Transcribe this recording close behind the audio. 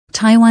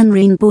Taiwan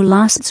rainbow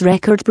lasts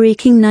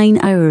record-breaking 9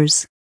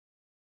 hours.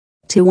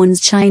 Taiwan's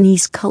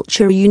Chinese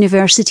Culture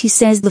University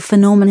says the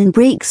phenomenon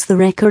breaks the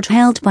record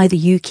held by the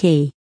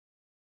UK.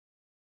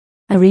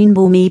 A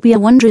rainbow may be a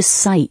wondrous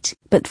sight,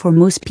 but for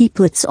most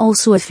people it's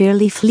also a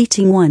fairly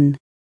fleeting one.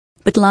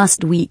 But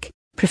last week,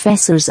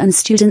 professors and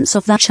students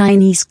of the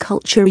Chinese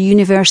Culture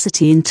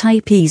University in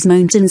Taipei's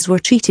mountains were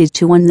treated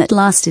to one that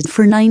lasted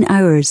for 9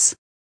 hours.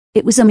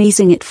 It was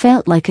amazing. It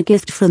felt like a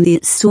gift from the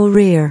It's So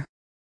Rare,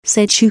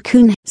 said Xu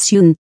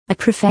Kun-Hsun, a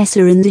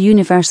professor in the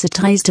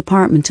university's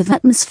Department of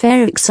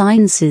Atmospheric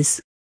Sciences.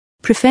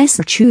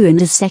 Professor Chu and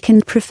his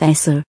second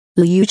professor,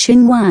 Liu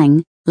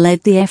Qinwang, led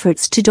the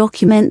efforts to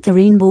document the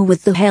rainbow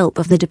with the help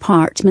of the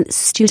department's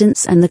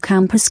students and the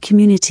campus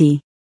community.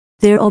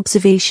 Their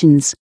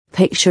observations,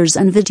 pictures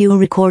and video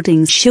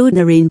recordings showed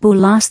the rainbow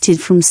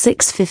lasted from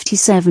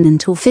 6:57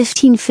 until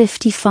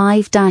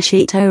 15:55,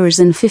 8 hours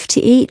and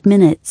 58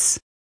 minutes.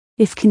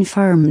 If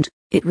confirmed,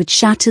 it would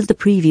shatter the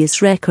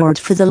previous record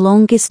for the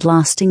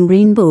longest-lasting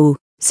rainbow,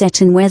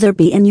 set in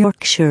Wetherby in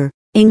Yorkshire,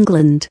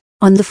 England,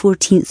 on the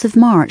 14th of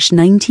March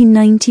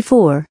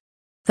 1994.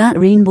 That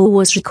rainbow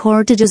was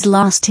recorded as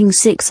lasting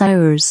 6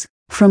 hours,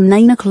 from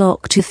 9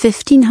 o'clock to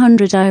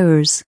 1500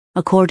 hours,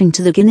 according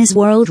to the Guinness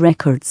World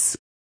Records.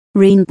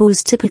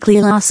 Rainbows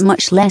typically last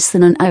much less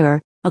than an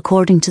hour,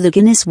 according to the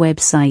Guinness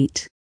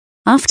website.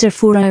 After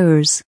 4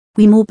 hours,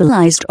 we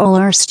mobilized all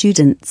our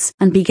students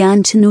and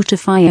began to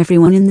notify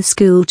everyone in the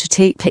school to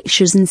take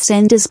pictures and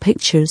send us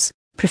pictures,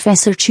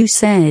 Professor Chu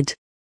said.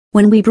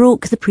 When we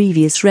broke the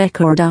previous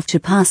record after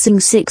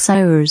passing 6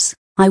 hours,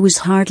 I was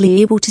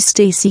hardly able to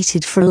stay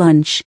seated for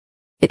lunch.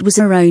 It was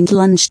around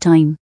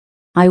lunchtime.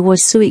 I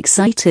was so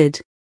excited.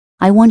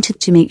 I wanted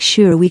to make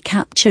sure we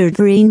captured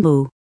the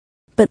rainbow.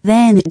 But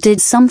then it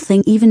did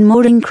something even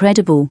more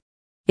incredible.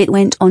 It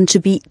went on to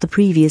beat the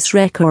previous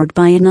record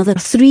by another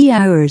 3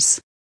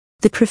 hours.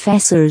 The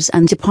professors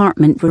and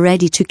department were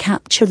ready to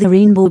capture the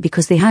rainbow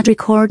because they had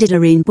recorded a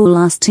rainbow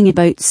lasting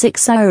about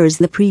 6 hours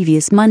the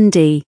previous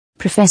Monday,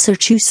 Professor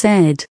Chu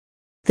said.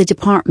 The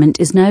department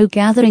is now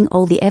gathering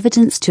all the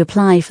evidence to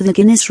apply for the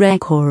Guinness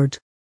record.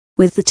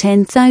 With the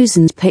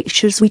 10,000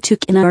 pictures we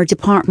took in our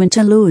department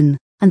alone,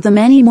 and the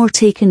many more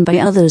taken by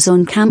others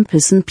on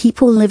campus and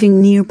people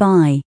living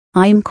nearby,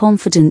 I am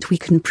confident we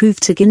can prove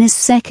to Guinness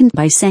second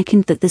by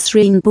second that this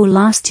rainbow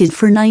lasted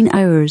for 9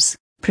 hours,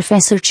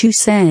 Professor Chu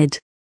said.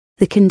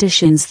 The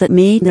conditions that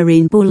made the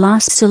rainbow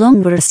last so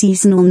long were a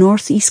seasonal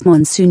northeast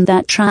monsoon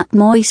that trapped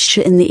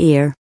moisture in the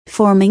air,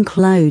 forming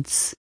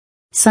clouds,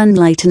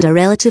 sunlight and a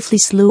relatively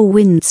slow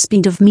wind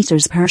speed of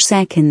meters per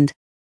second.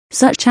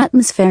 Such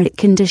atmospheric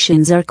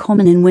conditions are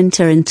common in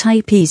winter in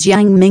Taipei's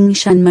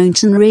Yangmingshan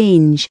mountain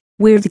range,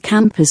 where the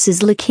campus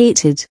is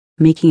located,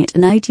 making it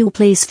an ideal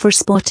place for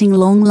spotting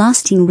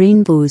long-lasting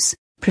rainbows,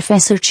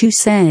 Professor Chu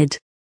said.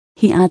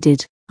 He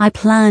added, I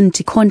plan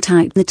to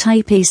contact the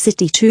Taipei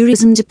City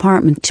Tourism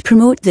Department to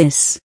promote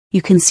this.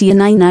 You can see a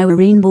 9-hour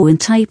rainbow in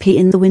Taipei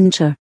in the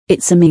winter.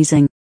 It's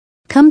amazing.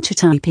 Come to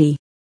Taipei.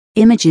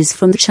 Images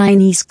from the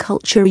Chinese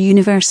Culture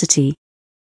University.